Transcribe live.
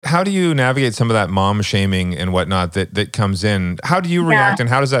how do you navigate some of that mom shaming and whatnot that comes in? How do you react and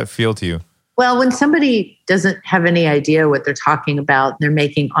how does that feel to you? Well, when somebody doesn't have any idea what they're talking about, they're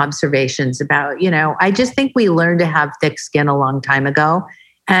making observations about, I just think we learned to have thick skin a long time ago.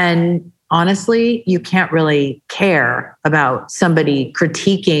 And honestly, you can't really care about somebody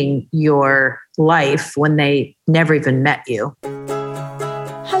critiquing your life when they never even met you.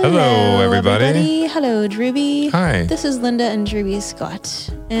 Hello, everybody. Hello, Drewby. Hi. This is Linda and Drewby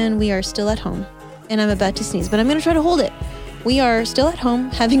Scott, and we are still at home. And I'm about to sneeze, but I'm going to try to hold it. We are still at home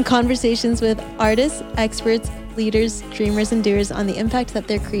having conversations with artists, experts, leaders, dreamers, and doers on the impact that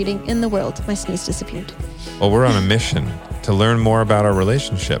they're creating in the world. My sneeze disappeared. Well, we're on a mission to learn more about our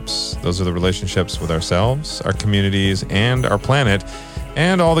relationships. Those are the relationships with ourselves, our communities, and our planet,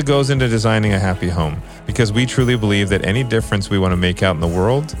 and all that goes into designing a happy home. Because we truly believe that any difference we want to make out in the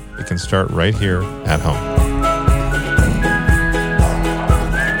world, it can start right here at home.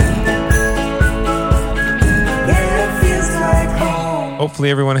 Hopefully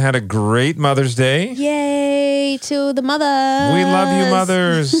everyone had a great Mother's Day. Yay to the mothers. We love you,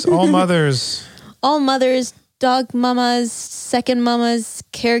 mothers. All mothers. All mothers, dog mamas, second mamas,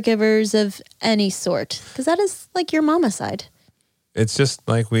 caregivers of any sort. Because that is like your mama side. It's just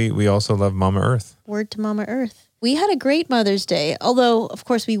like we also love Mama Earth. Word to Mama Earth. We had a great Mother's Day. Although, of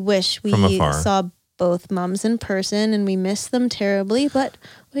course, we wish we saw both moms in person and we miss them terribly. But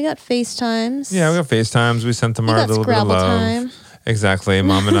we got FaceTimes. Yeah, we got FaceTimes. We sent them our little bit of love. Time. Exactly.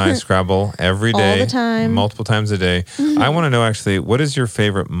 Mom and I Scrabble every day. All the time. Multiple times a day. Mm-hmm. I want to know, actually, what is your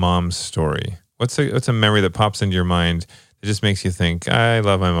favorite mom story? What's a memory that pops into your mind that just makes you think, I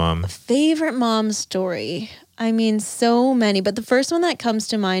love my mom? Favorite mom story? I mean, so many. But the first one that comes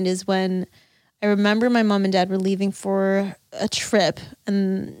to mind is when I remember my mom and dad were leaving for a trip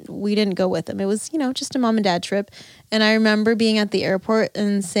and we didn't go with them. It was, just a mom and dad trip. And I remember being at the airport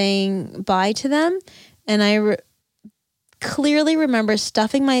and saying bye to them. And I clearly remember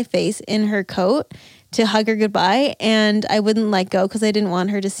stuffing my face in her coat to hug her goodbye. And I wouldn't let go because I didn't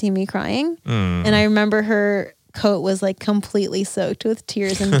want her to see me crying. And I remember her coat was like completely soaked with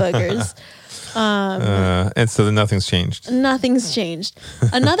tears and boogers. And so then nothing's changed. Nothing's changed.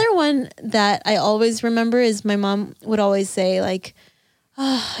 Another one that I always remember is my mom would always say like,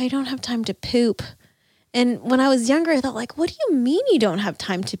 I don't have time to poop. And when I was younger, I thought like, what do you mean you don't have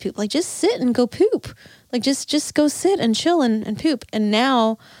time to poop? Like just sit and go poop. Like just go sit and chill and poop. And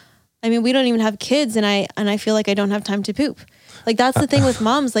now, I mean, we don't even have kids and I feel like I don't have time to poop. Like that's the thing with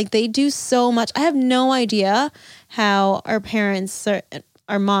moms. Like they do so much. I have no idea how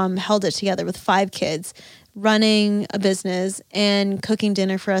our mom held it together with 5 kids, running a business and cooking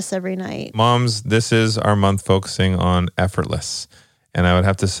dinner for us every night. Moms, this is our month focusing on effortless. And I would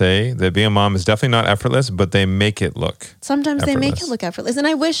have to say that being a mom is definitely not effortless, but they make it look Sometimes effortless. They make it look effortless. And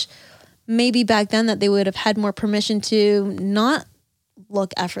I wish maybe back then that they would have had more permission to not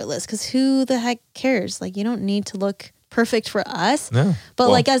look effortless. Because who the heck cares? Like you don't need to look perfect for us. No. But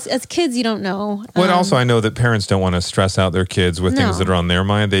like as kids, you don't know. Well, also I know that parents don't want to stress out their kids with things that are on their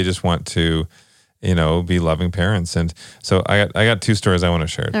mind. They just want to, be loving parents. And so I got 2 stories I want to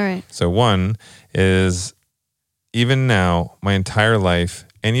share. All right. So one is, even now, my entire life,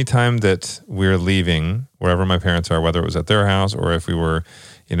 anytime that we're leaving, wherever my parents are, whether it was at their house or if we were,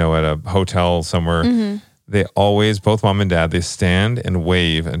 at a hotel somewhere, they always, both mom and dad, they stand and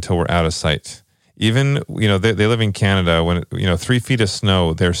wave until we're out of sight. Even, they live in Canada, when, 3 feet of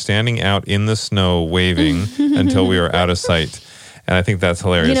snow, they're standing out in the snow waving until we are out of sight. And I think that's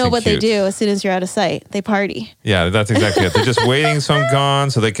hilarious. You know what cute. they do as soon as you're out of sight? They party. Yeah, that's exactly it. They're just waiting so I'm gone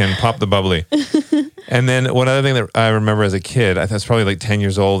so they can pop the bubbly. And then one other thing that I remember as a kid, I was probably like 10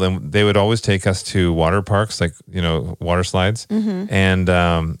 years old, and they would always take us to water parks, like, water slides. And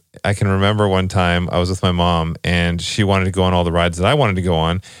I can remember one time I was with my mom and she wanted to go on all the rides that I wanted to go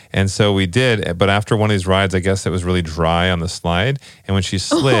on. And so we did. But after one of these rides, I guess it was really dry on the slide. And when she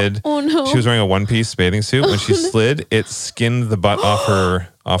slid, no. She was wearing a one-piece bathing suit. When she slid, it skinned the butt off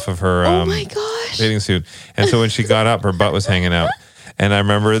of her oh my gosh. bathing suit. And so when she got up, her butt was hanging out. And I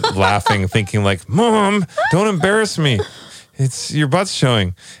remember laughing, thinking like, Mom, don't embarrass me. It's your butt's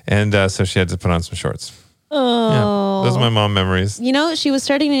showing. And so she had to put on some shorts. Oh, yeah, those are my mom memories. She was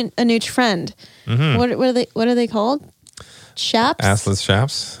starting a new trend. What are they called? Shaps? Assless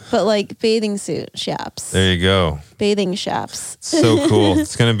shaps. But like bathing suit shaps. There you go. Bathing shaps. So cool. We're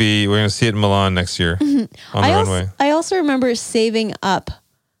going to see it in Milan next year on the runway. I also remember saving up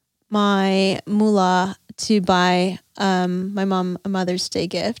my moolah to buy my mom a Mother's Day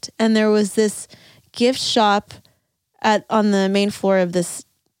gift. And there was this gift shop on the main floor of this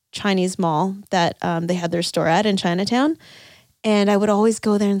Chinese mall that they had their store at in Chinatown. And I would always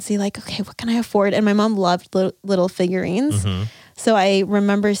go there and see like, okay, what can I afford? And my mom loved little figurines. Mm-hmm. So I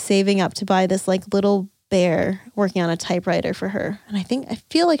remember saving up to buy this like little bear working on a typewriter for her. And I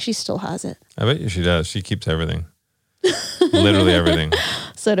feel like she still has it. I bet you she does. She keeps everything. Literally everything.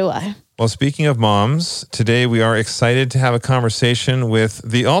 So do I. Well, speaking of moms, today we are excited to have a conversation with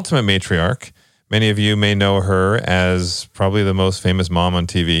the ultimate matriarch. Many of you may know her as probably the most famous mom on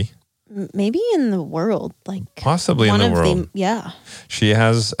TV. Maybe in the world, like possibly in the world. Yeah. She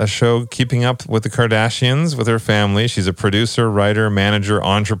has a show, Keeping Up with the Kardashians, with her family. She's a producer, writer, manager,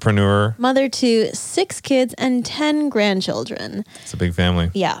 entrepreneur. Mother to 6 kids and 10 grandchildren. It's a big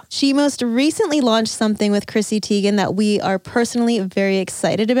family. Yeah. She most recently launched something with Chrissy Teigen that we are personally very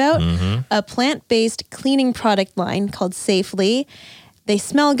excited about. Mm-hmm. A plant-based cleaning product line called Safely. They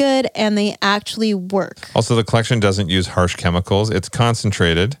smell good and they actually work. Also, the collection doesn't use harsh chemicals. It's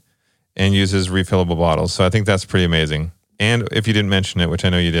concentrated and uses refillable bottles. So I think that's pretty amazing. And if you didn't mention it, which I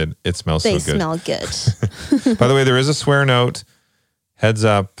know you did, it smells so good. They smell good. By the way, there is a swear note. Heads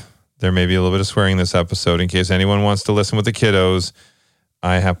up, there may be a little bit of swearing in this episode in case anyone wants to listen with the kiddos.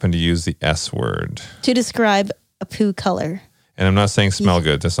 I happen to use the S word. To describe a poo color. And I'm not saying smell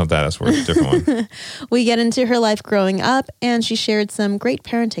good. That's not that S word. It's a different one. We get into her life growing up, and she shared some great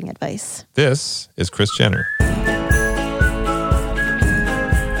parenting advice. This is Kris Jenner.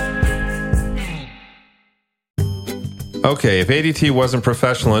 Okay, if ADT wasn't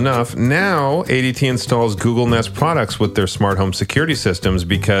professional enough, now ADT installs Google Nest products with their smart home security systems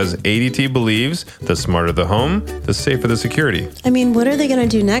because ADT believes the smarter the home, the safer the security. I mean, what are they going to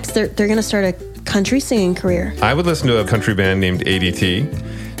do next? They're going to start a country singing career. I would listen to a country band named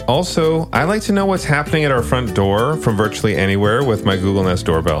ADT. Also, I like to know what's happening at our front door from virtually anywhere with my Google Nest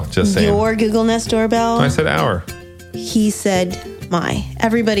doorbell. Just saying. Your Google Nest doorbell? I said our. He said my.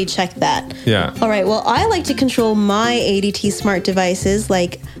 Everybody check that. Yeah. All right. Well, I like to control my ADT smart devices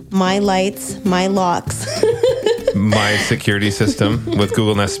like my lights, my locks. My security system with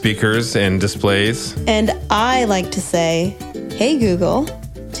Google Nest speakers and displays. And I like to say, hey, Google,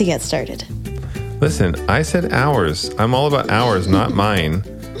 to get started. Listen, I said ours. I'm all about ours, not mine.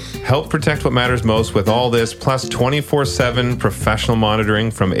 Help protect what matters most with all this, plus 24/7 professional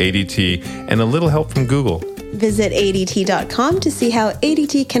monitoring from ADT and a little help from Google. Visit ADT.com to see how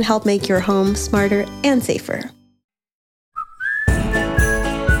ADT can help make your home smarter and safer.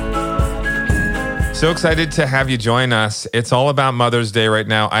 So excited to have you join us. It's all about Mother's Day right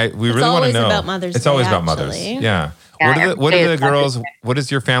now. We really want to know. It's always about Mother's Day. It's always about Mothers. Yeah. What do the girls? What does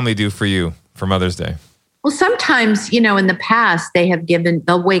your family do for you for Mother's Day? Well, sometimes, in the past,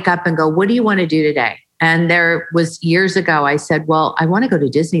 they'll wake up and go, what do you want to do today? And there was years ago, I said, well, I want to go to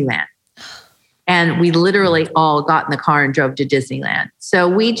Disneyland. And we literally all got in the car and drove to Disneyland. So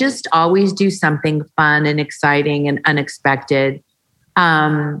we just always do something fun and exciting and unexpected.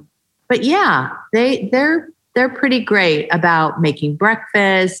 But yeah, they're pretty great about making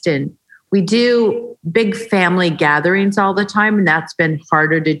breakfast, and we do big family gatherings all the time. And that's been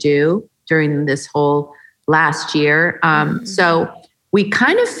harder to do during this whole last year. So we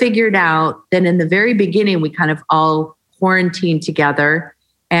kind of figured out that in the very beginning, we kind of all quarantined together,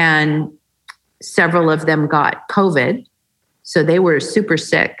 and several of them got COVID. So they were super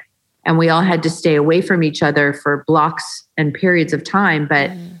sick, and we all had to stay away from each other for blocks and periods of time. But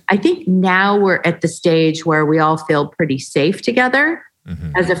I think now we're at the stage where we all feel pretty safe together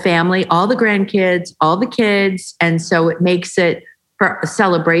as a family, all the grandkids, all the kids. And so it makes it for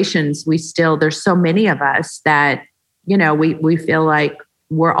celebrations. There's so many of us that, we feel like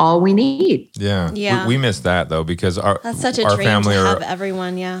we're all we need. Yeah. We miss that though, because that's such a our dream family to have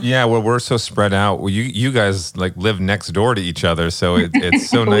everyone. Yeah. Well, we're so spread out. Well, you guys like live next door to each other. So it's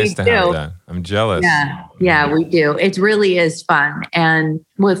so nice to have that. I'm jealous. Yeah, we do. It really is fun. And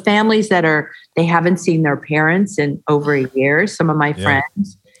with families they haven't seen their parents in over a year, some of my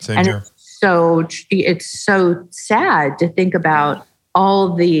friends. Same and here. It's so sad to think about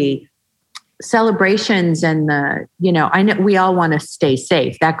all the celebrations and I know we all want to stay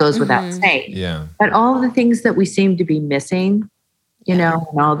safe. That goes without saying. Yeah. But all the things that we seem to be missing, and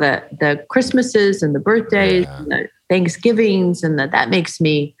all the Christmases and the birthdays and the Thanksgivings, and that makes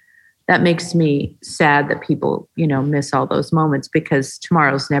me sad that people, miss all those moments because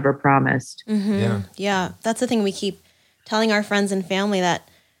tomorrow's never promised. Yeah. That's the thing we keep telling our friends and family, that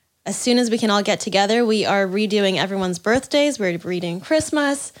as soon as we can all get together, we are redoing everyone's birthdays. We're redoing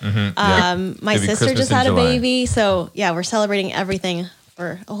Christmas. My sister just had a baby. So yeah, we're celebrating everything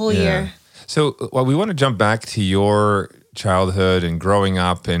for a whole year. So we want to jump back to your childhood and growing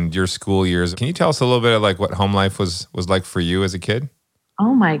up and your school years. Can you tell us a little bit of like what home life was like for you as a kid?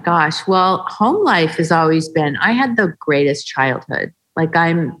 Oh my gosh. Well, home life has always been, I had the greatest childhood. Like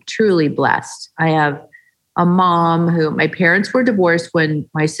I'm truly blessed. I have a mom who my parents were divorced when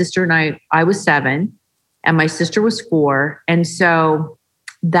my sister and I was 7 and my sister was 4. And so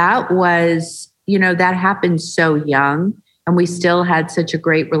that was, that happened so young and we still had such a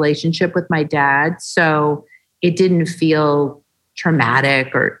great relationship with my dad. So it didn't feel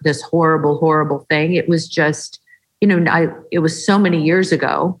traumatic or this horrible, horrible thing. It was just, it was so many years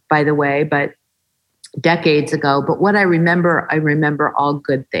ago, by the way, but decades ago. But what I remember all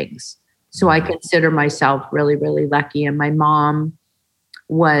good things. So I consider myself really, really lucky. And my mom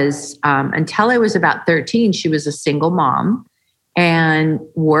was, until I was about 13, she was a single mom and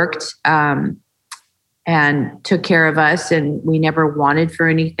worked and took care of us. And we never wanted for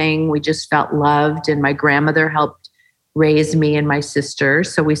anything. We just felt loved. And my grandmother helped raise me and my sister.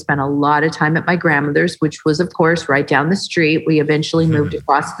 So we spent a lot of time at my grandmother's, which was, of course, right down the street. We eventually moved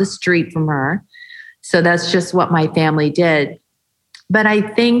across the street from her. So that's just what my family did. But I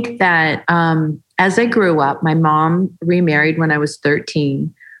think that as I grew up, my mom remarried when I was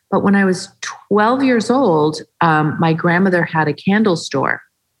 13. But when I was 12 years old, my grandmother had a candle store.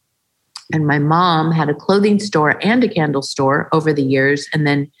 And my mom had a clothing store and a candle store over the years, and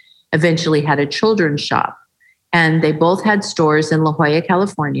then eventually had a children's shop. And they both had stores in La Jolla,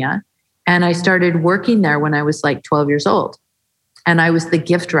 California. And I started working there when I was like 12 years old. And I was the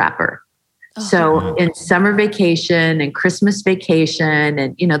gift wrapper. Oh. So in summer vacation and Christmas vacation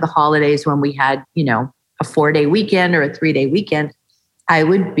and, the holidays when we had, a 4-day weekend or a 3-day weekend, I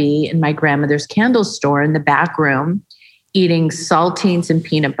would be in my grandmother's candle store in the back room eating saltines and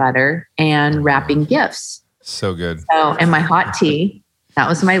peanut butter and wrapping gifts. So good. So, and my hot tea. That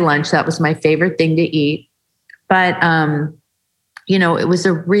was my lunch. That was my favorite thing to eat. But, it was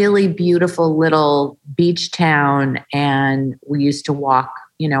a really beautiful little beach town. And we used to walk,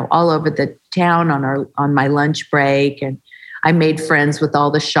 all over the town on my lunch break. And I made friends with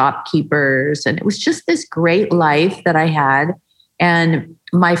all the shopkeepers. And it was just this great life that I had. And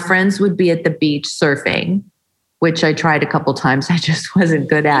my friends would be at the beach surfing, which I tried a couple times. I just wasn't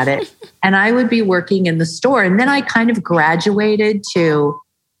good at it. And I would be working in the store. And then I kind of graduated to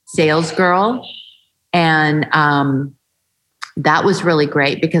sales girl. And that was really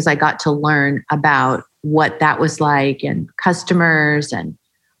great because I got to learn about what that was like and customers and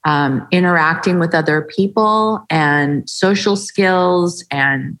interacting with other people and social skills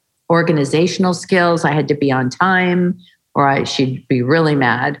and organizational skills. I had to be on time or she'd be really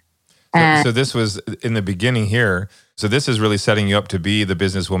mad. So this was in the beginning here. So this is really setting you up to be the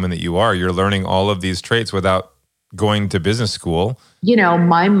businesswoman that you are. You're learning all of these traits without going to business school.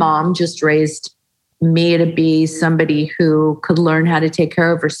 My mom just raised me to be somebody who could learn how to take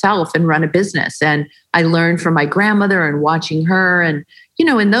care of herself and run a business. And I learned from my grandmother and watching her. And,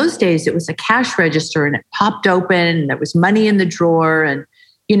 in those days, it was a cash register and it popped open and there was money in the drawer. And,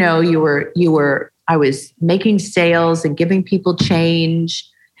 I was making sales and giving people change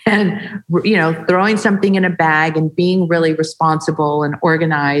and, throwing something in a bag and being really responsible and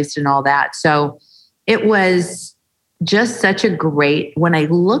organized and all that. So it was just such a great, when I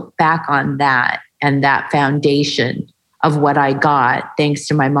look back on that and that foundation of what I got, thanks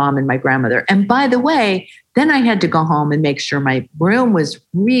to my mom and my grandmother. And by the way, then I had to go home and make sure my room was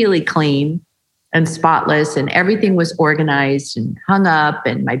really clean and spotless and everything was organized and hung up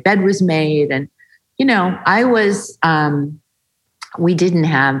and my bed was made. And, I was, we didn't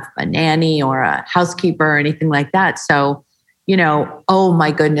have a nanny or a housekeeper or anything like that. So, oh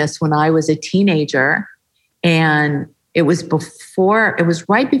my goodness, when I was a teenager and it was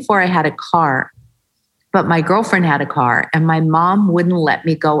right before I had a car, but my girlfriend had a car and my mom wouldn't let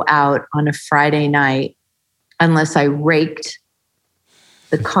me go out on a Friday night unless I raked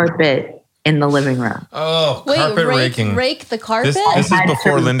the carpet in the living room. Oh, carpet raking. Rake the carpet? This is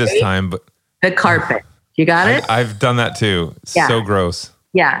before Linda's time, but the carpet. You got it? I've done that too. Yeah. So gross.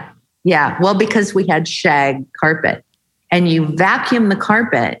 Yeah. Yeah. Well, because we had shag carpet and you vacuum the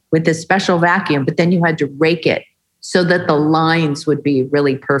carpet with this special vacuum, but then you had to rake it so that the lines would be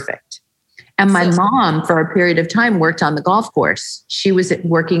really perfect. And my mom, for a period of time, worked on the golf course. She was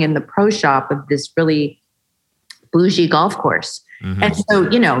working in the pro shop of this really bougie golf course. Mm-hmm. And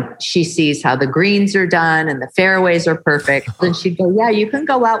so, she sees how the greens are done and the fairways are perfect. And she'd go, yeah, you can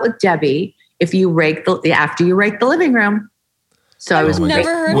go out with Debbie if you after you rake the living room. So I was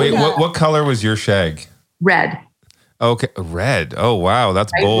never heard Wait, of that. What color was your shag? Red. Okay, red. Oh, wow,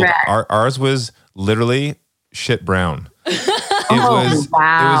 that's bold. Ours was literally shit brown. It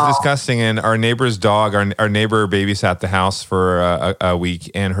was disgusting. And our neighbor's dog, our neighbor babysat the house for a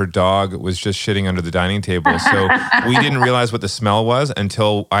week, and her dog was just shitting under the dining table. So we didn't realize what the smell was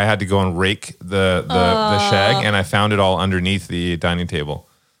until I had to go and rake the shag, and I found it all underneath the dining table.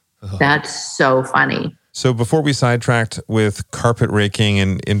 That's so funny. So before we sidetracked with carpet raking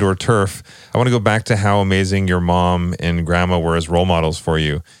and indoor turf, I want to go back to how amazing your mom and grandma were as role models for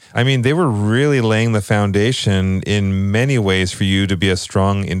you. I mean, they were really laying the foundation in many ways for you to be a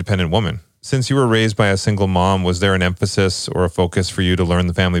strong, independent woman. Since you were raised by a single mom, was there an emphasis or a focus for you to learn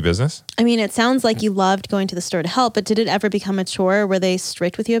the family business? I mean, it sounds like you loved going to the store to help, but did it ever become a chore? Were they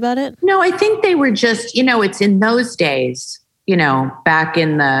strict with you about it? No, I think they were just, it's in those days, back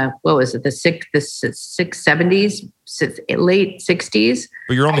in the 70s, late 60s.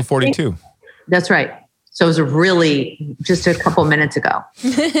 But you're only 42. That's right. So it was really just a couple minutes ago.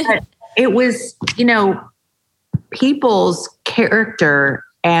 But it was, people's character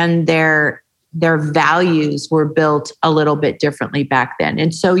and their values were built a little bit differently back then.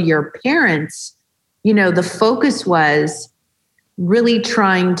 And so your parents, the focus was really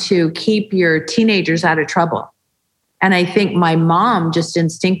trying to keep your teenagers out of trouble. And I think my mom just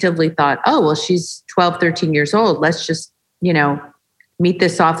instinctively thought, oh, well, she's 12, 13 years old. Let's just, meet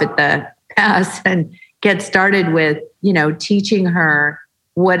this off at the pass and get started with, teaching her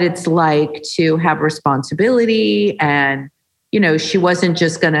what it's like to have responsibility. And, she wasn't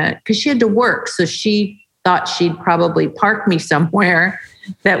just because she had to work. So she thought she'd probably park me somewhere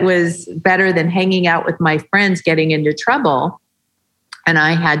that was better than hanging out with my friends getting into trouble. And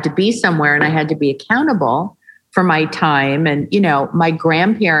I had to be somewhere and I had to be accountable for my time. And, my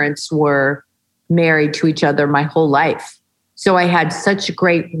grandparents were married to each other my whole life. So I had such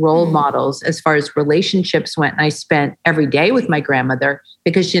great role models as far as relationships went. And I spent every day with my grandmother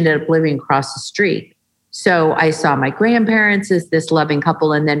because she ended up living across the street. So I saw my grandparents as this loving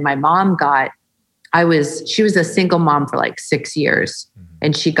couple. And then my mom she was a single mom for like 6 years.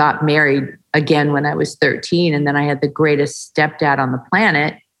 And she got married again when I was 13. And then I had the greatest stepdad on the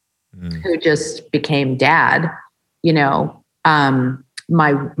planet who just became dad.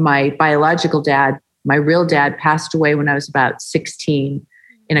 My biological dad, my real dad, passed away when I was about 16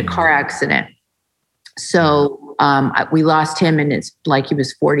 in a car accident. So we lost him, and it's like he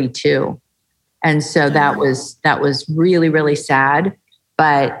was 42. And so that was really, really sad.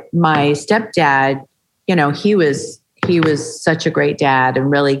 But my stepdad, he was such a great dad and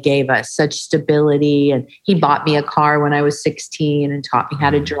really gave us such stability. And he bought me a car when I was 16 and taught me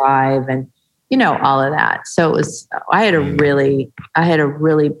how to drive and, all of that. So I had a really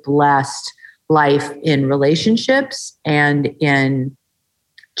blessed life in relationships and in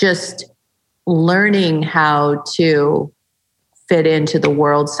just learning how to fit into the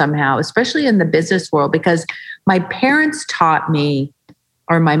world somehow, especially in the business world, because my parents taught me,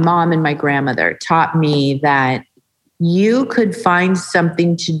 or my mom and my grandmother taught me, that you could find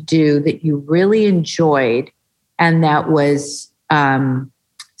something to do that you really enjoyed and that was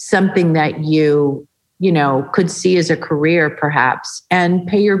something that you could see as a career perhaps and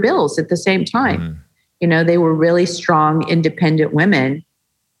pay your bills at the same time. They were really strong, independent women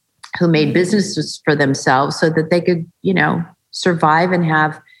who made businesses for themselves so that they could, survive and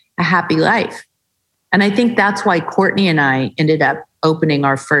have a happy life. And I think that's why Courtney and I ended up opening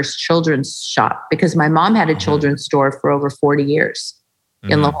our first children's shop, because my mom had a children's store for over 40 years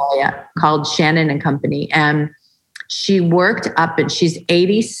in La Jolla called Shannon and Company. And she worked up, and she's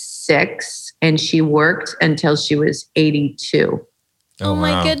 86, and she worked until she was 82. Oh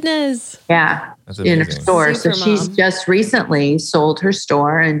my goodness. Yeah. In her store. Super so she's mom. just recently sold her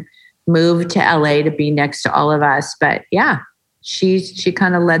store and moved to LA to be next to all of us. But yeah, she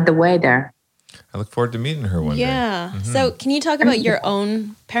kind of led the way there. I look forward to meeting her one day. Yeah. So can you talk about your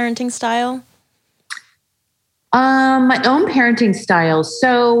own parenting style? My own parenting style.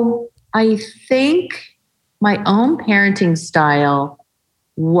 So I think my own parenting style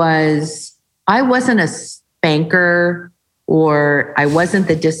was, I wasn't a spanker, or I wasn't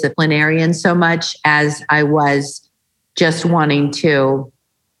the disciplinarian so much as I was just wanting to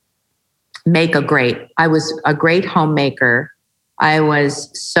I was a great homemaker. I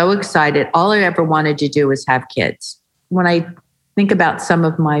was so excited. All I ever wanted to do was have kids. When I think about some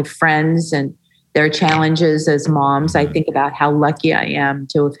of my friends and their challenges as moms, I think about how lucky I am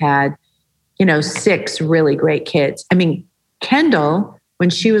to have had, 6 really great kids. I mean, Kendall, when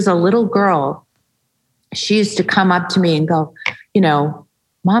she was a little girl, she used to come up to me and go,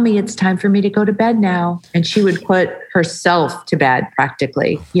 Mommy, it's time for me to go to bed now. And she would put herself to bed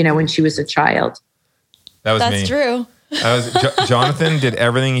practically, when she was a child. That was That's me. true. Jonathan did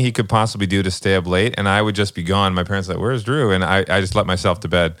everything he could possibly do to stay up late, and I would just be gone. My parents were like, "Where's Drew?" And I just let myself to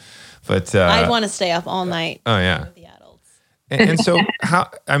bed. But I'd want to stay up all night. Oh yeah. With the adults. And so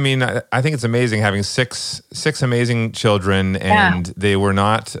I think it's amazing having six amazing children, and they were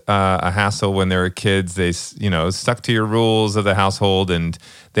not a hassle when they were kids. They stuck to your rules of the household, and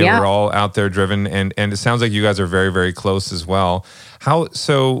they were all out there driven. And it sounds like you guys are very, very close as well.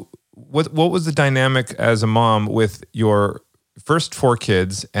 What was the dynamic as a mom with your first 4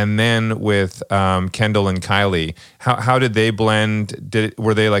 kids, and then with Kendall and Kylie? How did they blend?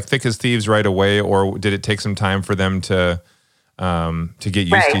 Were they like thick as thieves right away, or did it take some time for them to get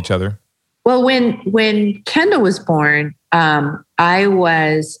used to each other? Well, when Kendall was born, I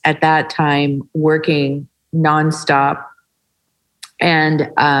was at that time working nonstop, and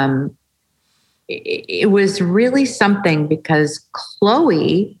it was really something because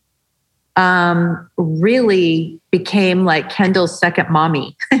Chloe really became like Kendall's second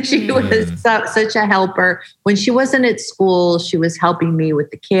mommy. She was such a helper. When she wasn't at school, she was helping me with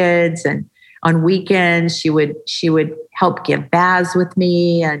the kids, and on weekends she would help give baths with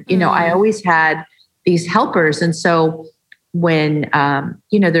me. And, I always had these helpers. And so when,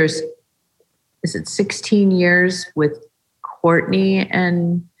 is it 16 years with Courtney,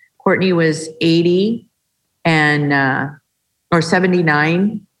 and Courtney was 80 and, or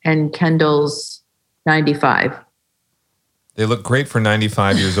 79, and Kendall's 95. They look great for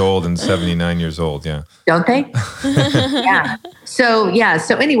 95 years old and 79 years old. Yeah. Don't they? Yeah. So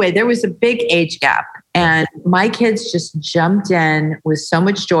anyway, there was a big age gap, and my kids just jumped in with so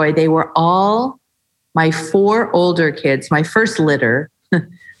much joy. They were all my 4 older kids. My first litter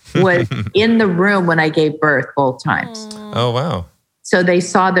was in the room when I gave birth both times. Oh, wow. So they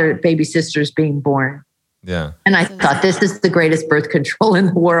saw their baby sisters being born. Yeah. And I thought, this is the greatest birth control in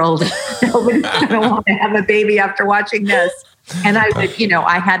the world. Nobody's going to want to have a baby after watching this. And I would,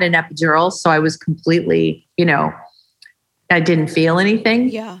 I had an epidural, so I was completely, I didn't feel anything.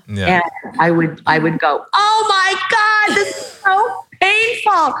 Yeah. And I would go, oh my God, this is so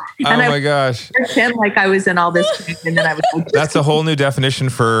painful. And my gosh. Pretend like I was in all this pain, and then I would go, that's a whole new definition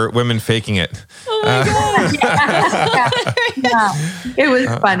for women faking it. Oh my God. Yeah. It was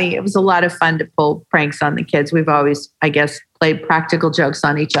funny. It was a lot of fun to pull pranks on the kids. We've always, I guess, played practical jokes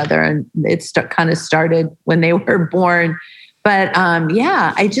on each other, and it kind of started when they were born. But I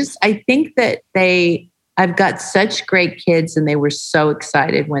think that I've got such great kids, and they were so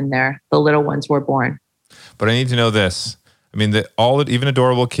excited when the little ones were born. But I need to know this. I mean, even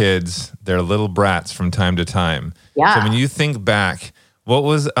adorable kids, they're little brats from time to time. Yeah. So when you think back, what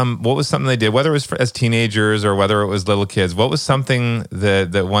was something they did, whether it was as teenagers or whether it was little kids, what was something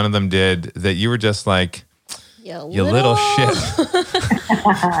that one of them did that you were just like, you little shit.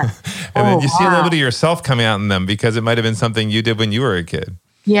 And then you see a little bit of yourself coming out in them because it might have been something you did when you were a kid.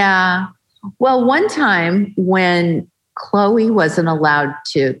 Yeah. Well, one time when Chloe wasn't allowed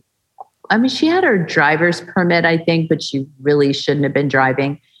to, she had her driver's permit, I think, but she really shouldn't have been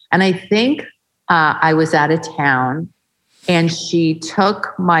driving. And I think I was out of town, and she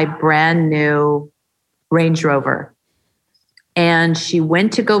took my brand new Range Rover, and she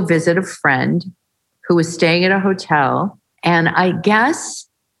went to go visit a friend who was staying at a hotel. And I guess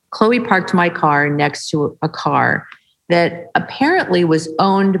Chloe parked my car next to a car that apparently was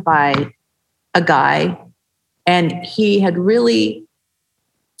owned by a guy, and he had really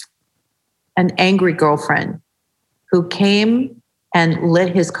an angry girlfriend who came and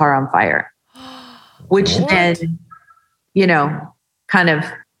lit his car on fire, which then, kind of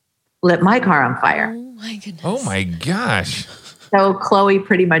lit my car on fire. Oh my goodness. Oh my gosh. So Chloe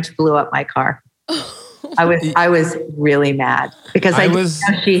pretty much blew up my car. I was really mad because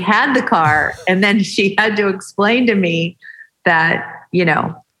she had the car, and then she had to explain to me that,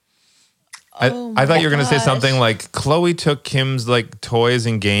 I thought you were going to say something like Chloe took Kim's like toys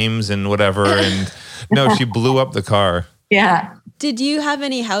and games and whatever. And no, she blew up the car. Yeah. Did you have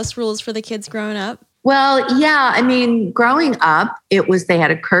any house rules for the kids growing up? Well, yeah. Growing up, they had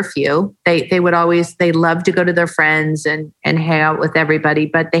a curfew. They loved to go to their friends and hang out with everybody,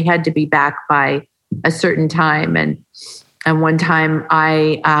 but they had to be back by a certain time. And one time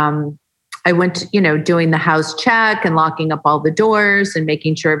I went to, doing the house check and locking up all the doors and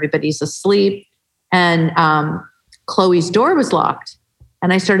making sure everybody's asleep. And Chloe's door was locked.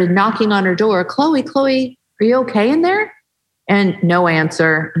 And I started knocking on her door. Chloe, are you okay in there? And no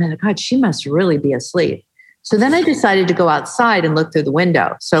answer. And I thought, God, she must really be asleep. So then I decided to go outside and look through the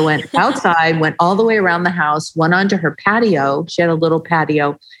window. So I went outside, went all the way around the house, went onto her patio. She had a little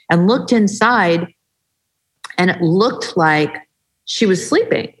patio, and looked inside. And it looked like she was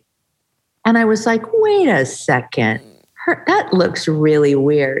sleeping. And I was like, wait a second. that looks really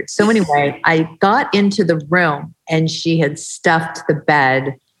weird. So anyway, I got into the room and she had stuffed the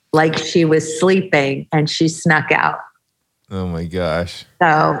bed like she was sleeping and she snuck out. Oh my gosh.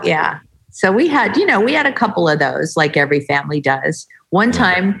 So yeah. So we had a couple of those like every family does. One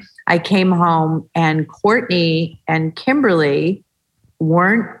time I came home and Courtney and Kimberly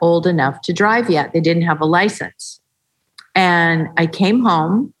weren't old enough to drive yet. They didn't have a license. And I came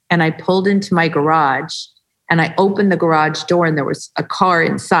home and I pulled into my garage and I opened the garage door and there was a car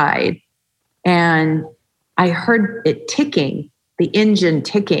inside and I heard it ticking, the engine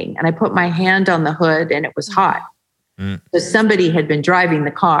ticking. And I put my hand on the hood and it was hot. So somebody had been driving the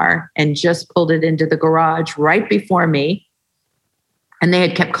car and just pulled it into the garage right before me. And they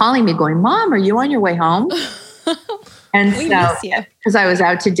had kept calling me going, Mom, are you on your way home? And so, because I was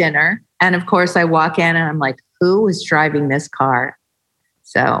out to dinner. And of course I walk in and I'm like, who was driving this car?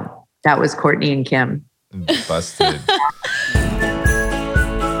 So that was Courtney and Kim. Busted.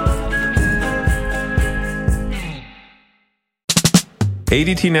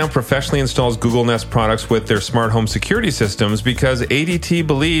 ADT now professionally installs Google Nest products with their smart home security systems because ADT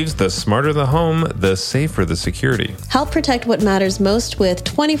believes the smarter the home, the safer the security. Help protect what matters most with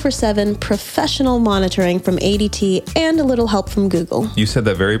 24/7 professional monitoring from ADT and a little help from Google. You said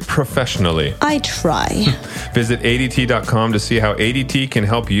that very professionally. I try. Visit ADT.com to see how ADT can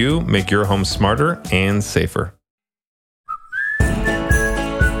help you make your home smarter and safer.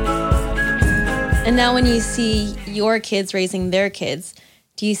 And now when you see your kids raising their kids,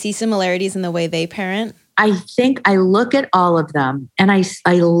 do you see similarities in the way they parent? I think I look at all of them and I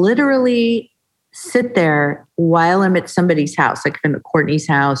literally sit there while I'm at somebody's house, like I'm at Courtney's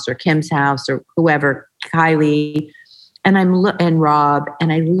house or Kim's house or whoever, Kylie, and and Rob,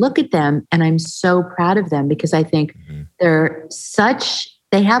 and I look at them and I'm so proud of them because I think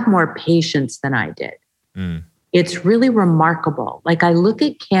they have more patience than I did. It's really remarkable. Like I look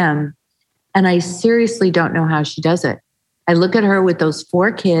at Kim and I seriously don't know how she does it. I look at her with those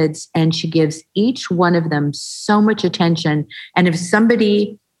 4 kids and she gives each one of them so much attention. And if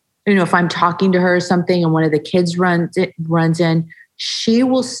somebody, if I'm talking to her or something and one of the kids runs in, she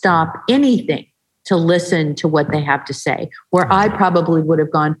will stop anything to listen to what they have to say. Where I probably would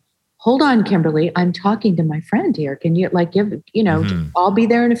have gone, hold on, Kimberly, I'm talking to my friend here. Can you I'll be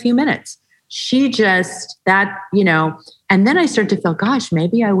there in a few minutes. She just, and then I start to feel, gosh,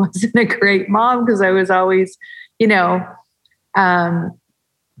 maybe I wasn't a great mom because I was always,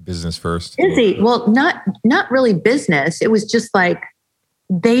 business first. Busy. Well, not really business. It was just like,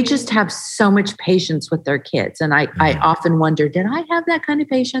 they just have so much patience with their kids. And I often wonder, did I have that kind of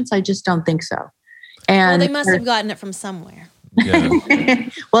patience? I just don't think so. And they must have gotten it from somewhere. Yeah.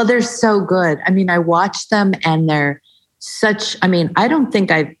 Well, they're so good. I mean, I watch them and they're I don't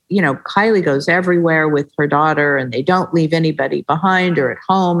think Kylie goes everywhere with her daughter and they don't leave anybody behind or at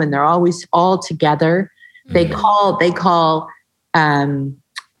home and they're always all together. They call,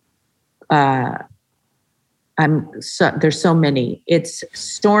 there's so many. It's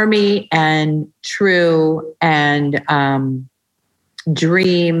Stormy and True and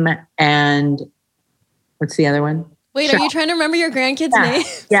Dream and what's the other one? Wait, are you trying to remember your grandkids'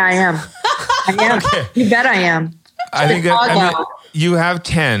 names? Yeah, I am. Okay. You bet I am. I think you have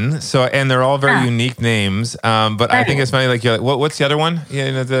 10, and they're all very unique names. But I think it's funny. Like, what's the other one?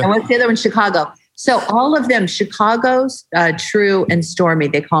 And what's the other one? Chicago. So all of them, Chicago's, True, and Stormy,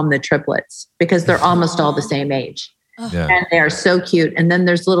 they call them the triplets because they're almost all the same age, and they are so cute. And then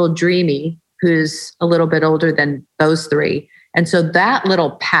there's little Dreamy, who's a little bit older than those 3, and so that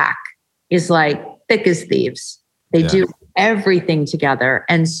little pack is like thick as thieves. They do everything together,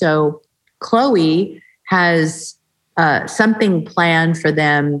 and so Chloe has something planned for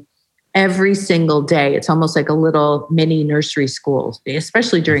them every single day. It's almost like a little mini nursery school,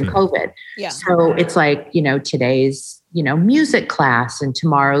 especially during COVID. Yeah. So it's like, today's, music class and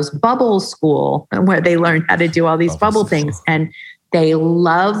tomorrow's bubble school where they learn how to do all these bubble things. And they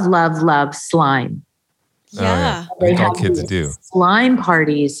love, love, love slime. Yeah. They have kids do slime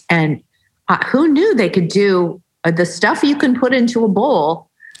parties. And who knew they could do the stuff you can put into a bowl.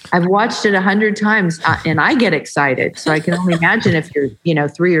 I've watched it 100 times and I get excited. So I can only imagine if you're,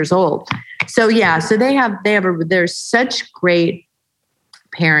 3 years old. So they're such great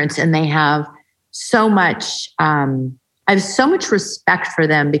parents and they have so much, I have so much respect for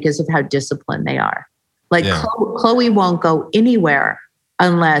them because of how disciplined they are. Like Chloe won't go anywhere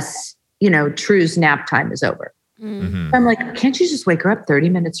unless, True's nap time is over. Mm-hmm. I'm like, can't you just wake her up 30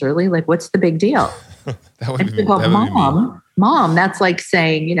 minutes early? Like, what's the big deal? Mom, that's like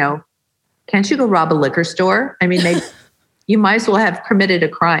saying, can't you go rob a liquor store? I mean, you might as well have committed a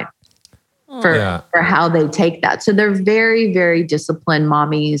crime. for how they take that. So they're very, very disciplined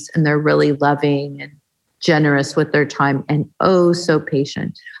mommies, and they're really loving and generous with their time and so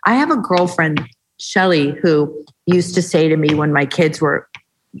patient. I have a girlfriend, Shelly, who used to say to me when my kids were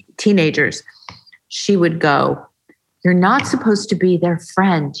teenagers, she would go, "You're not supposed to be their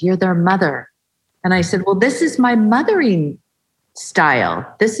friend. You're their mother." And I said, "Well, this is my mothering style.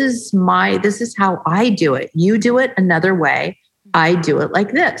 This is how I do it. You do it another way. I do it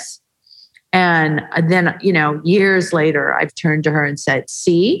like this." And then, years later, I've turned to her and said,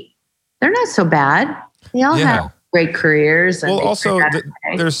 "See, they're not so bad. They all have great careers." And well, also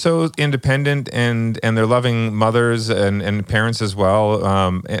they're so independent and they're loving mothers and parents as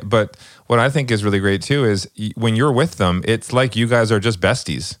well. But what I think is really great too is when you're with them, it's like you guys are just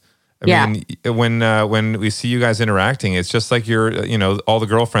besties. I mean, when we see you guys interacting, it's just like you're, all the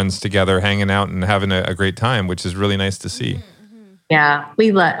girlfriends together hanging out and having a great time, which is really nice to see. Yeah,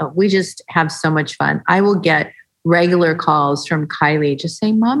 we just have so much fun. I will get regular calls from Kylie just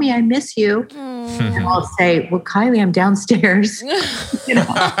saying, "Mommy, I miss you." And I'll say, "Well, Kylie, I'm downstairs."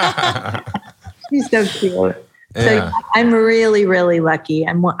 She's so cute. Yeah. So I'm really, really lucky.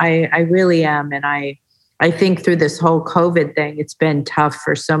 I really am. And I think through this whole COVID thing, it's been tough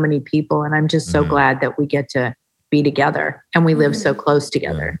for so many people. And I'm just so glad that we get to be together and we live so close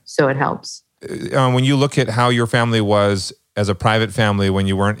together. So it helps. When you look at how your family was as a private family when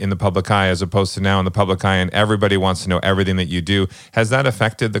you weren't in the public eye as opposed to now in the public eye and everybody wants to know everything that you do, has that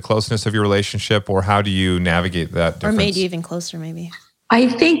affected the closeness of your relationship, or how do you navigate that difference? Or made you even closer maybe? I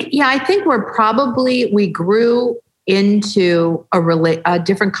think we grew into a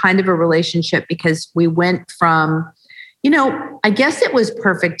different kind of a relationship because we went from, I guess it was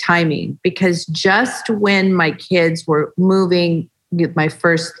perfect timing because just when my kids were moving, my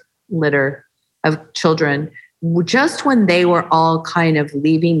first litter of children, just when they were all kind of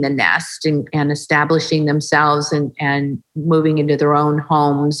leaving the nest and establishing themselves and moving into their own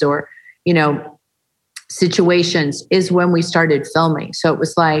homes or, situations is when we started filming. So it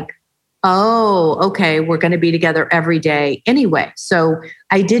was like, oh, okay, we're going to be together every day anyway. So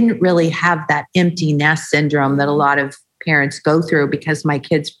I didn't really have that empty nest syndrome that a lot of parents go through because my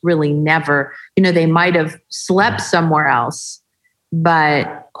kids really never, they might have slept somewhere else,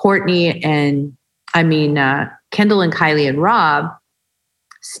 but Courtney and Kendall and Kylie and Rob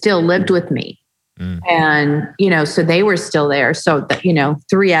still lived with me. And, so they were still there. So,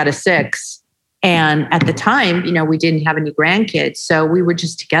 3 out of 6. And at the time, we didn't have any grandkids. So we were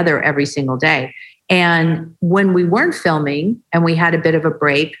just together every single day. And when we weren't filming and we had a bit of a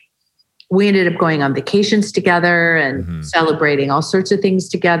break, we ended up going on vacations together and celebrating all sorts of things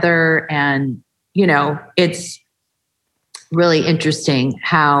together. And, it's really interesting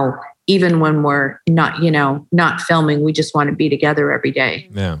how even when we're not filming, we just want to be together every day.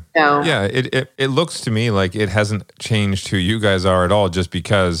 Yeah. So, yeah. It looks to me like it hasn't changed who you guys are at all, just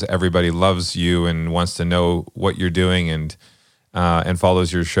because everybody loves you and wants to know what you're doing and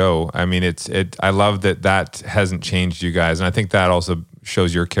follows your show. I mean, I love that hasn't changed you guys. And I think that also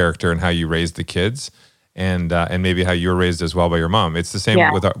shows your character and how you raised the kids and maybe how you were raised as well by your mom. It's the same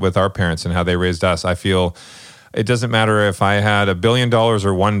with our parents and how they raised us. I feel it doesn't matter if I had $1 billion or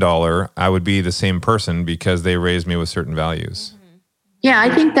 $1, I would be the same person because they raised me with certain values. Yeah,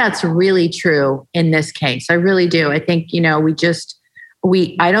 I think that's really true in this case. I really do. I think,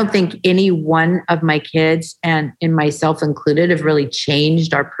 I don't think any one of my kids and in myself included have really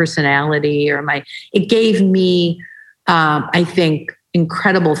changed our personality it gave me, I think,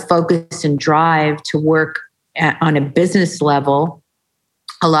 incredible focus and drive to work on a business level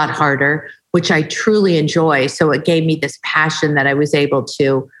a lot harder, which I truly enjoy. So it gave me this passion that I was able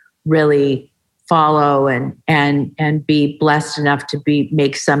to really follow and be blessed enough to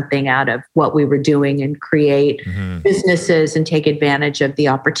make something out of what we were doing and create businesses and take advantage of the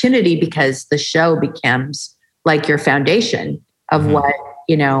opportunity, because the show becomes like your foundation of what,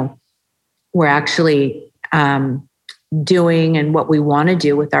 we're actually doing and what we want to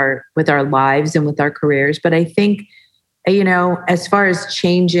do with our lives and with our careers. But I think, as far as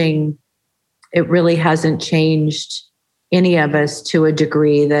changing, it really hasn't changed any of us to a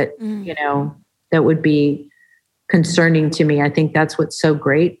degree that, that would be concerning to me. I think that's what's so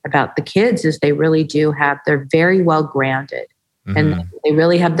great about the kids is they're very well grounded and they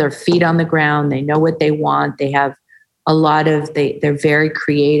really have their feet on the ground. They know what they want. They have they're very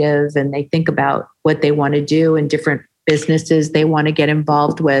creative and they think about what they want to do and different businesses they want to get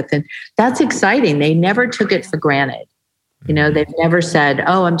involved with. And that's exciting. They never took it for granted. They've never said,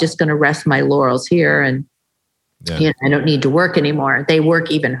 "Oh, I'm just going to rest my laurels here and I don't need to work anymore." They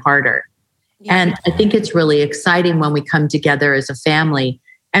work even harder. Yeah. And I think it's really exciting when we come together as a family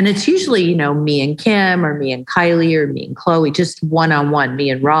And it's usually, me and Kim or me and Kylie or me and Chloe, just one-on-one, me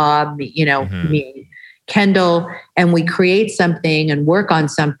and Rob, me and Kendall. And we create something and work on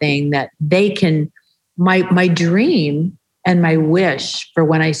something that they can, my dream and my wish for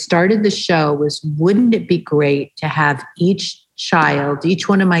when I started the show was, wouldn't it be great to have each child, each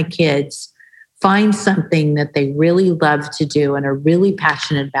one of my kids, find something that they really love to do and are really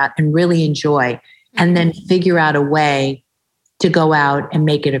passionate about and really enjoy, and then figure out a way to go out and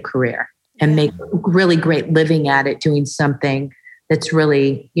make it a career and make really great living at it, doing something that's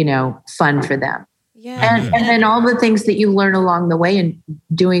really, fun for them. Yeah. And then all the things that you learn along the way in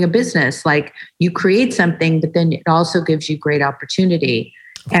doing a business, like you create something, but then it also gives you great opportunity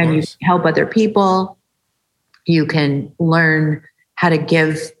and you help other people. You can learn how to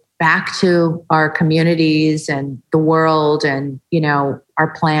give back to our communities and the world and,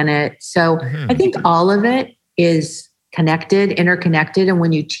 our planet. So I think all of it is interconnected. And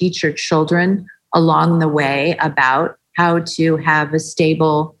when you teach your children along the way about how to have a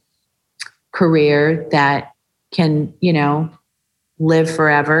stable career that can, live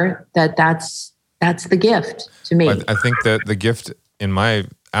forever, that's the gift to me. Well, I think that the gift, in my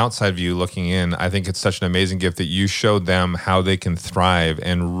outside view looking in, I think it's such an amazing gift that you showed them how they can thrive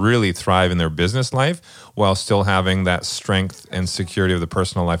and really thrive in their business life while still having that strength and security of the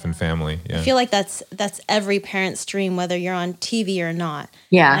personal life and family. Yeah. I feel like that's every parent's dream, whether you're on TV or not.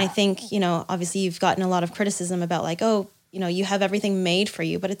 Yeah. And I think, obviously you've gotten a lot of criticism about like, oh, you have everything made for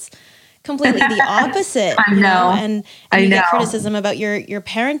you, but it's completely the opposite. I know. And you get criticism about your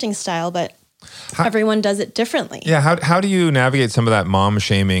parenting style, but everyone does it differently. Yeah. How do you navigate some of that mom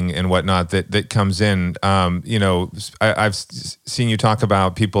shaming and whatnot that comes in? I've seen you talk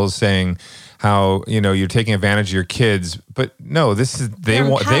about people saying how, you're taking advantage of your kids, but no, they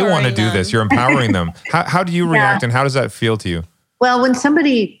want to do this. You're empowering them. How do you react and how does that feel to you? Well, when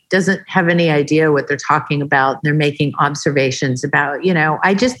somebody doesn't have any idea what they're talking about, they're making observations about,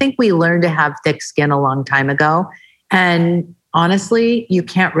 I just think we learned to have thick skin a long time ago. And honestly, you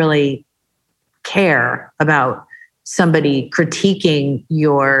can't really care about somebody critiquing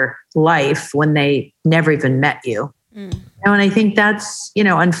your life when they never even met you. And I think that's,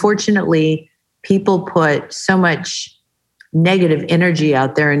 unfortunately, people put so much negative energy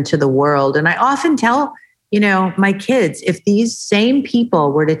out there into the world. And I often tell, my kids, if these same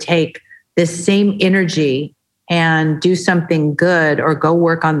people were to take this same energy and do something good or go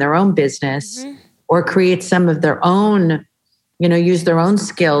work on their own business or create some of their own, use their own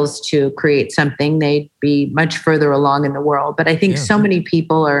skills to create something, they'd be much further along in the world. But I think so many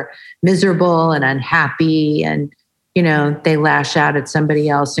people are miserable and unhappy and, they lash out at somebody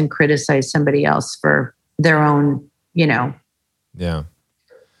else and criticize somebody else for their own, Yeah.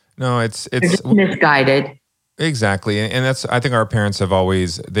 No, it's just misguided. Exactly. And that's, I think our parents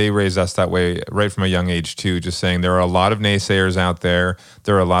they raised us that way right from a young age too, just saying there are a lot of naysayers out there.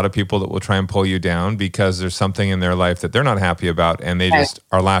 There are a lot of people that will try and pull you down because there's something in their life that they're not happy about and they just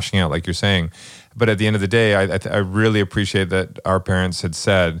are lashing out like you're saying. But at the end of the day, I really appreciate that our parents had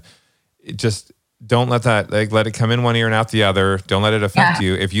said, just don't let that, let it come in one ear and out the other. Don't let it affect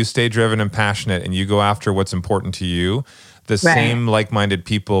you. If you stay driven and passionate and you go after what's important to you, the same like-minded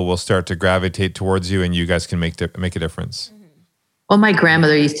people will start to gravitate towards you and you guys can make a difference. Well, my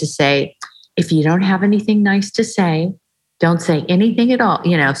grandmother used to say, if you don't have anything nice to say, don't say anything at all.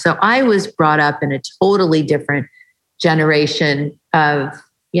 So I was brought up in a totally different generation of,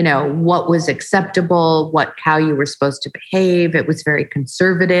 what was acceptable, how you were supposed to behave. It was very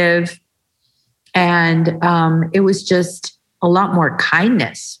conservative. And it was just a lot more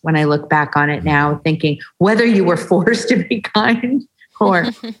kindness when I look back on it now, thinking whether you were forced to be kind or,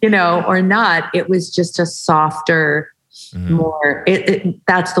 or not, it was just a softer, more,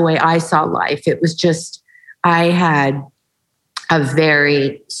 that's the way I saw life. It was just, I had a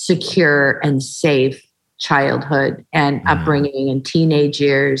very secure and safe childhood and upbringing and teenage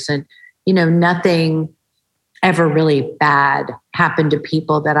years. And, nothing ever really bad happened to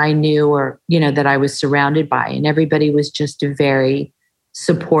people that I knew or, that I was surrounded by. And everybody was just very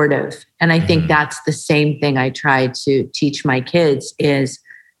supportive. And I think that's the same thing I try to teach my kids is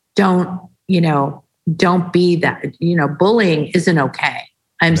don't be that, bullying isn't okay.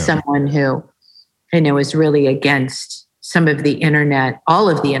 I'm someone who, is really against some of the all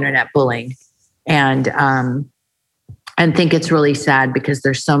of the internet bullying. And think it's really sad because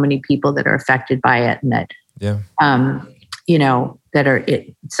there's so many people that are affected by it and that, that are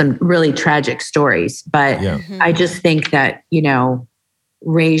some really tragic stories. But I just think that,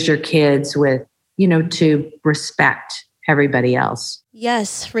 raise your kids with, to respect everybody else.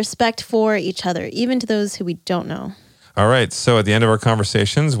 Yes, respect for each other, even to those who we don't know. All right. So at the end of our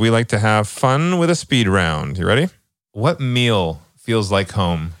conversations, we like to have fun with a speed round. You ready? What meal feels like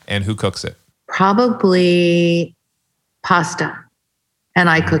home and who cooks it? Probably pasta,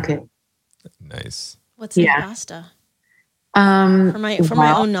 and I cook it. Nice. What's in pasta? For my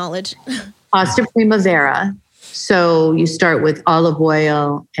own knowledge. Pasta primavera. So you start with olive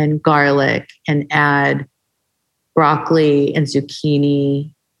oil and garlic and add broccoli and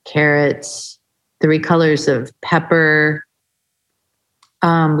zucchini, carrots, 3 colors of pepper,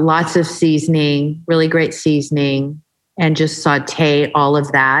 lots of seasoning, really great seasoning, and just saute all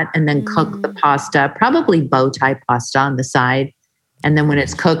of that and then cook the pasta, probably bow tie pasta on the side. And then when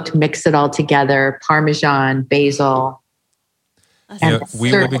it's cooked, mix it all together, Parmesan, basil. And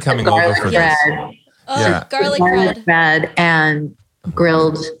we will be coming over for this. Garlic bread and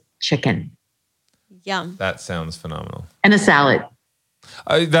grilled chicken. Yum. That sounds phenomenal. And a salad.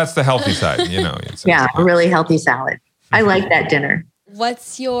 That's the healthy side, Yeah, a really healthy salad. I like that dinner.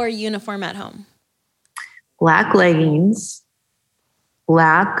 What's your uniform at home? Black leggings,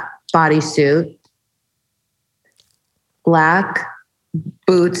 black bodysuit, black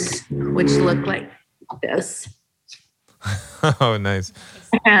boots, which look like this. Oh, nice.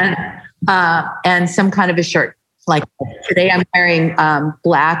 And some kind of a shirt. Like today I'm wearing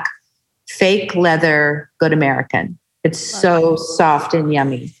black fake leather Good American. It's so soft and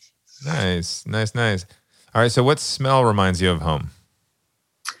yummy. Nice. All right. So what smell reminds you of home?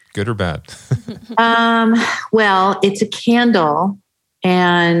 Good or bad? Well, it's a candle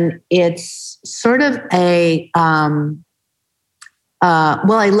and it's sort of a, I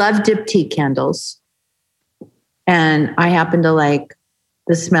love diptyque candles and I happen to like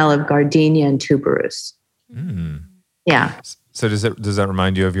the smell of gardenia and tuberose. Yeah. So does that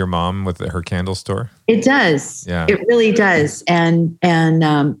remind you of your mom with her candle store? It does. Yeah. It really does. And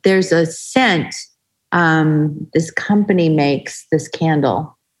there's a scent this company makes this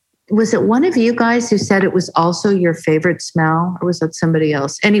candle. Was it one of you guys who said it was also your favorite smell, or was that somebody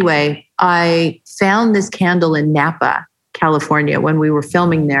else? Anyway, I found this candle in Napa, California, when we were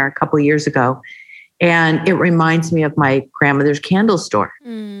filming there a couple of years ago. And it reminds me of my grandmother's candle store.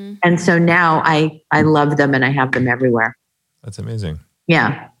 And so now I love them and I have them everywhere. That's amazing.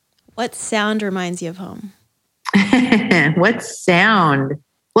 Yeah. What sound reminds you of home? What sound?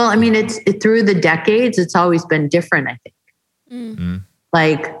 Well, I mean, through the decades, it's always been different, I think.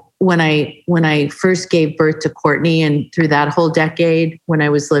 Like when I first gave birth to Courtney and through that whole decade, when I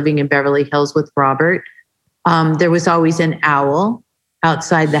was living in Beverly Hills with Robert, there was always an owl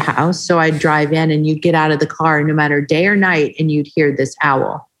outside the house. So I'd drive in and you'd get out of the car no matter day or night and you'd hear this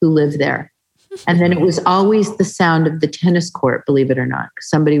owl who lived there. And then it was always the sound of the tennis court, believe it or not.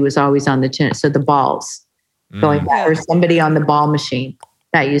 Somebody was always on the tennis. So the balls going back, or somebody on the ball machine.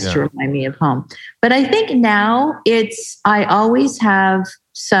 That used to remind me of home. But I think now I always have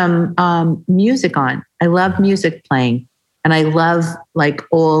some music on. I love music playing and I love like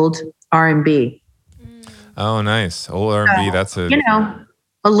old R&B. Oh, nice. Old R&B. That's a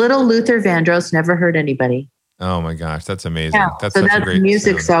little Luther Vandross, never hurt anybody. Oh my gosh. That's amazing. Yeah. That's so such a great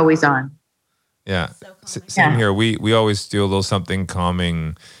music's sound. always on. Yeah. Same here. We always do a little something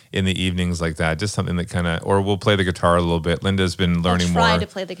calming in the evenings like that. Just something that or we'll play the guitar a little bit. Linda's been learning more. I'll try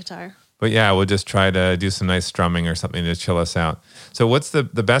to play the guitar. But yeah, we'll just try to do some nice strumming or something to chill us out. So what's the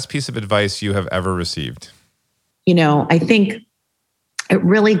best piece of advice you have ever received? I think it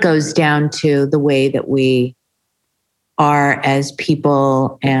really goes down to the way that we are as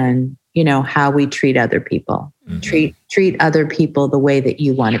people and, how we treat other people. Treat other people the way that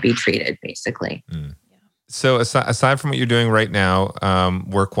you want to be treated, basically. So aside from what you're doing right now,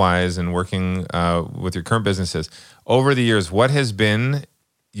 work-wise and working with your current businesses, over the years, what has been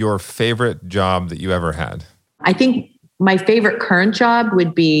your favorite job that you ever had? I think my favorite current job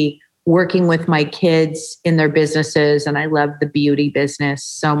would be working with my kids in their businesses. And I love the beauty business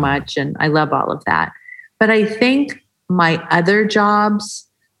so much. And I love all of that. But I think my other jobs,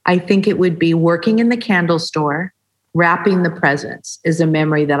 I think it would be working in the candle store, wrapping the presents is a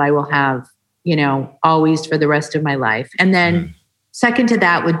memory that I will have, always for the rest of my life. And then second to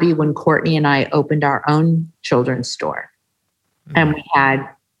that would be when Courtney and I opened our own children's store. And we had,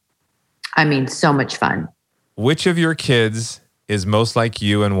 so much fun. Which of your kids is most like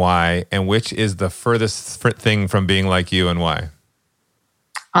you and why? And which is the furthest thing from being like you and why?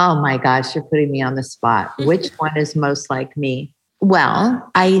 Oh my gosh, you're putting me on the spot. Which one is most like me?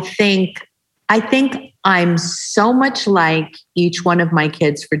 Well, I think I'm so much like each one of my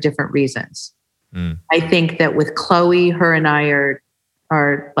kids for different reasons. I think that with Chloe, her and I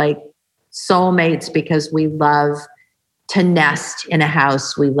are like soulmates because we love to nest in a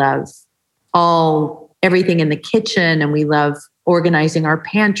house. We love all everything in the kitchen, and we love organizing our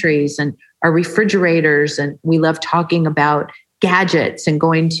pantries and our refrigerators, and we love talking about gadgets and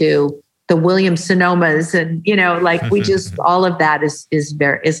going to the Williams Sonomas, and like we just all of that is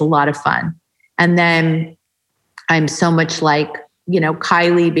a lot of fun. And then I'm so much like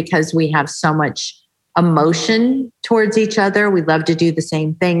Kylie, because we have so much emotion towards each other. We love to do the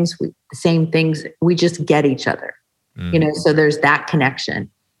same things. We just get each other. So there's that connection.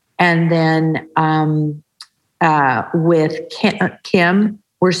 And then with Kim,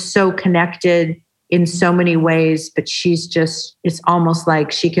 we're so connected in so many ways, but it's almost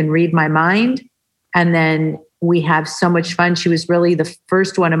like she can read my mind. And then we have so much fun. She was really the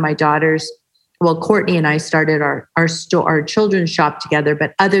first one of my daughters. Well, Courtney and I started our children's shop together.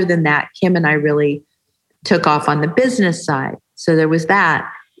 But other than that, Kim and I really took off on the business side. So there was that.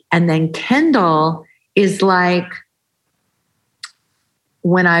 And then Kendall is like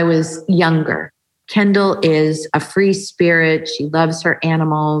when I was younger. Kendall is a free spirit. She loves her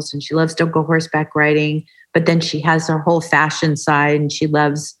animals and she loves to go horseback riding, but then she has her whole fashion side and she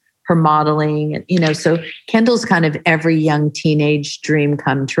loves her modeling. And, so Kendall's kind of every young teenage dream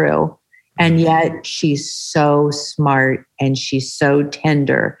come true. And yet she's so smart and she's so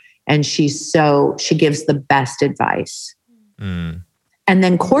tender and she gives the best advice. And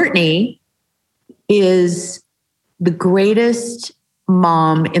then Courtney is the greatest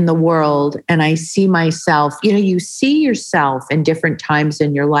mom in the world. And I see myself, you see yourself in different times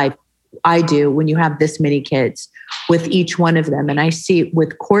in your life. I do when you have this many kids with each one of them. And I see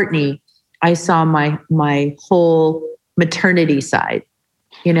with Courtney, I saw my whole maternity side,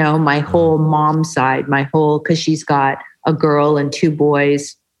 my whole mom side, because she's got a girl and 2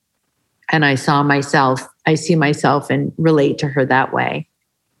 boys. And I see myself and relate to her that way.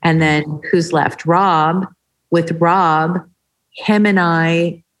 And then who's left? Rob. With Rob, him and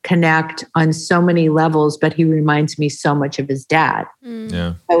I connect on so many levels, but he reminds me so much of his dad.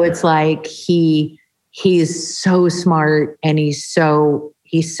 Yeah. So it's like he's so smart and he's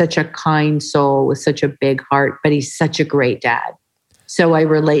such a kind soul with such a big heart, but he's such a great dad. So I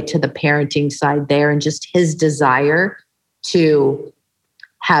relate to the parenting side there and just his desire to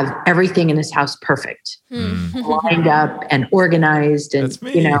have everything in his house perfect, lined up and organized. And,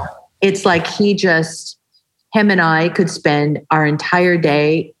 it's like him and I could spend our entire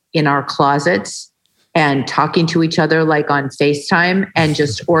day in our closets and talking to each other like on FaceTime and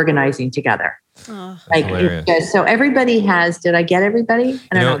just organizing together. Oh. So everybody has, did I get everybody?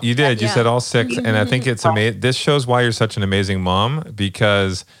 You did. You said all 6. And I think it's amazing. This shows why you're such an amazing mom,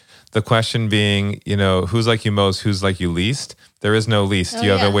 because the question being, who's like you most, who's like you least? There is no least. You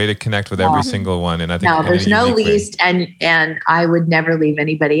have a way to connect with every single one. And I think there's no least. And I would never leave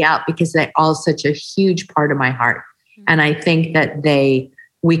anybody out because they're all such a huge part of my heart. And I think that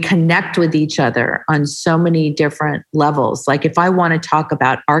we connect with each other on so many different levels. Like if I want to talk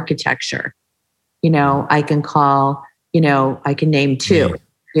about architecture, I can call, I can name 2,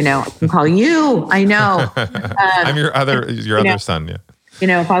 I can call you. I know. I'm your other son. Yeah.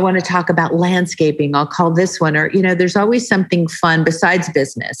 If I want to talk about landscaping, I'll call this one. Or, there's always something fun besides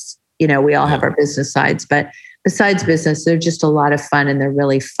business. We all have our business sides, but besides business, they're just a lot of fun and they're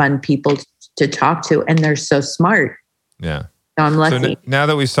really fun people to talk to. And they're so smart. Yeah. So I'm lucky. So now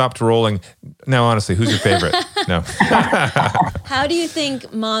that we stopped rolling, now honestly, who's your favorite? No. How do you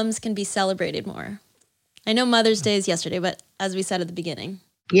think moms can be celebrated more? I know Mother's Day is yesterday, but as we said at the beginning.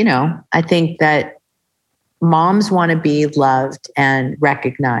 I think that moms want to be loved and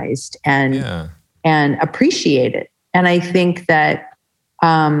recognized and appreciated. And I think that,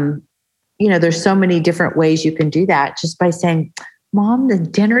 there's so many different ways you can do that just by saying, Mom, the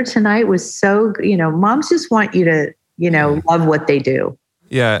dinner tonight was so, moms just want you to, love what they do.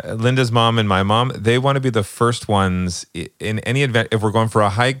 Yeah. Linda's mom and my mom, they want to be the first ones in any event. If we're going for a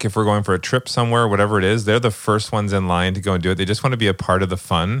hike, if we're going for a trip somewhere, whatever it is, they're the first ones in line to go and do it. They just want to be a part of the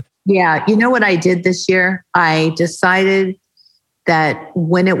fun. Yeah. You know what I did this year? I decided that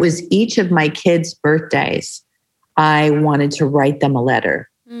when it was each of my kids' birthdays, I wanted to write them a letter.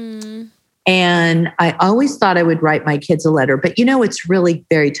 And I always thought I would write my kids a letter, but it's really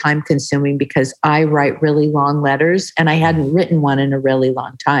very time consuming because I write really long letters and I hadn't written one in a really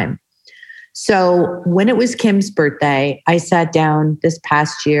long time. So when it was Kim's birthday, I sat down this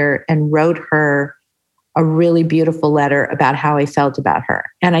past year and wrote her a really beautiful letter about how I felt about her.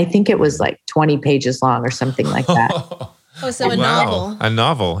 And I think it was like 20 pages long or something like that. A novel. A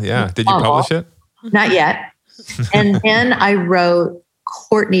novel, yeah. Did you publish it? Not yet. And then I wrote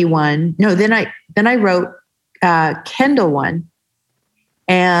Courtney one. No, then I wrote Kendall one.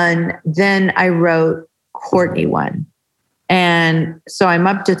 And then I wrote Courtney one. And so I'm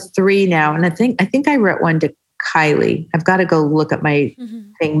up to 3 now. And I think I wrote one to Kylie. I've got to go look at my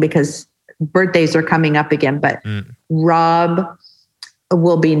thing because birthdays are coming up again. But Rob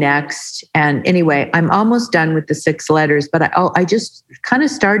will be next. And anyway, I'm almost done with the 6 letters, but I just kind of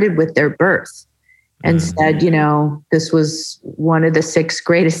started with their birth and said, you know, this was one of the 6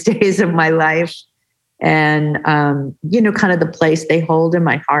 greatest days of my life. And, you know, kind of the place they hold in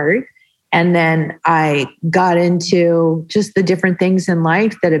my heart. And then I got into just the different things in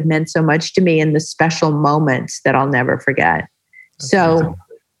life that have meant so much to me and the special moments that I'll never forget. That's amazing.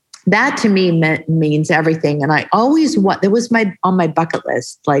 That to me means everything. And I always it was on my bucket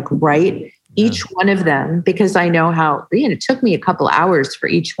list, like write each one of them, because I know how, you know, it took me a couple hours for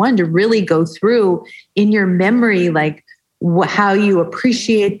each one to really go through in your memory, like how you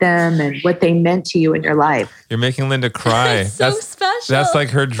appreciate them and what they meant to you in your life. You're making Linda cry. That's so special. That's like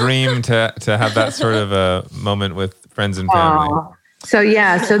her dream to have that sort of a moment with friends and family. So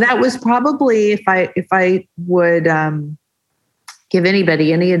that was probably, if I would give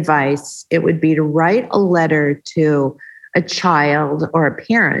anybody any advice, it would be to write a letter to a child or a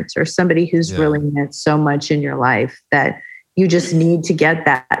parent or somebody who's really meant so much in your life that you just need to get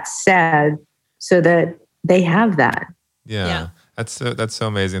that said so that they have that. Yeah. That's so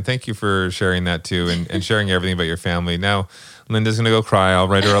amazing. Thank you for sharing that too and sharing everything about your family. Now, Linda's going to go cry. I'll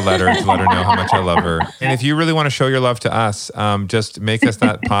write her a letter to let her know how much I love her. And if you really want to show your love to us, just make us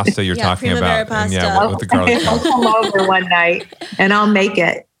that pasta you're talking about. Pasta. And with the garlic I'll come over one night and I'll make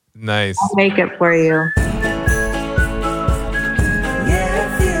it. Nice. I'll make it for you.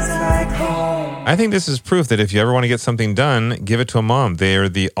 I think this is proof that if you ever want to get something done, give it to a mom. They are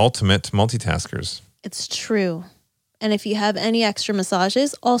the ultimate multitaskers. It's true. And if you have any extra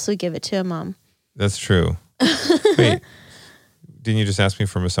massages, also give it to a mom. That's true. Wait, didn't you just ask me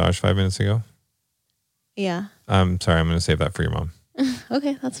for a massage 5 minutes ago? Yeah. I'm sorry. I'm going to save that for your mom.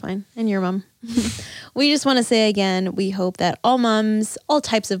 Okay, that's fine. And your mom. We just want to say again, we hope that all moms, all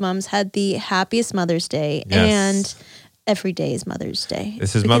types of moms, had the happiest Mother's Day. Yes. And every day is Mother's Day.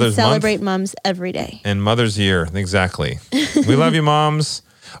 This is we Mother's can celebrate Month. moms every day. And Mother's Year. Exactly. We love you, moms.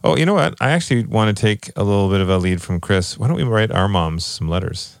 Oh, you know what? I actually want to take a little bit of a lead from Kris. Why don't we write our moms some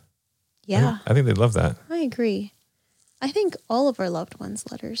letters? Yeah. I think they'd love that. I agree. I think all of our loved ones'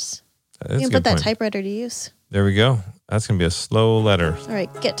 letters. That's you can put that typewriter to use. There we go. That's going to be a slow letter. All right,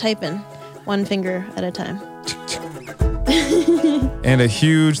 get typing. One finger at a time. And a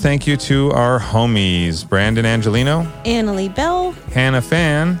huge thank you to our homies, Brandon Angelino, Annalie Bell, Hannah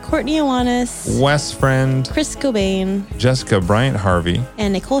Fan, Courtney Iwanis, Wes Friend, Chris Cobain, Jessica Bryant Harvey.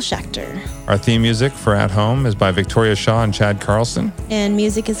 and Nicole Schachter. Our theme music for At Home is by Victoria Shaw and Chad Carlson. And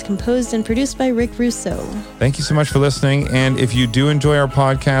music is composed and produced by Rick Russo. Thank you so much for listening. And if you do enjoy our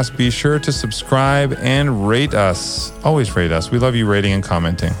podcast, be sure to subscribe and rate us. Always rate us. We love you rating and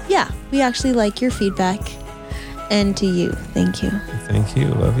commenting. Yeah, we actually like your feedback. And to you, thank you. Thank you.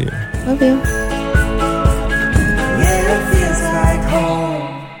 Love you. Love you.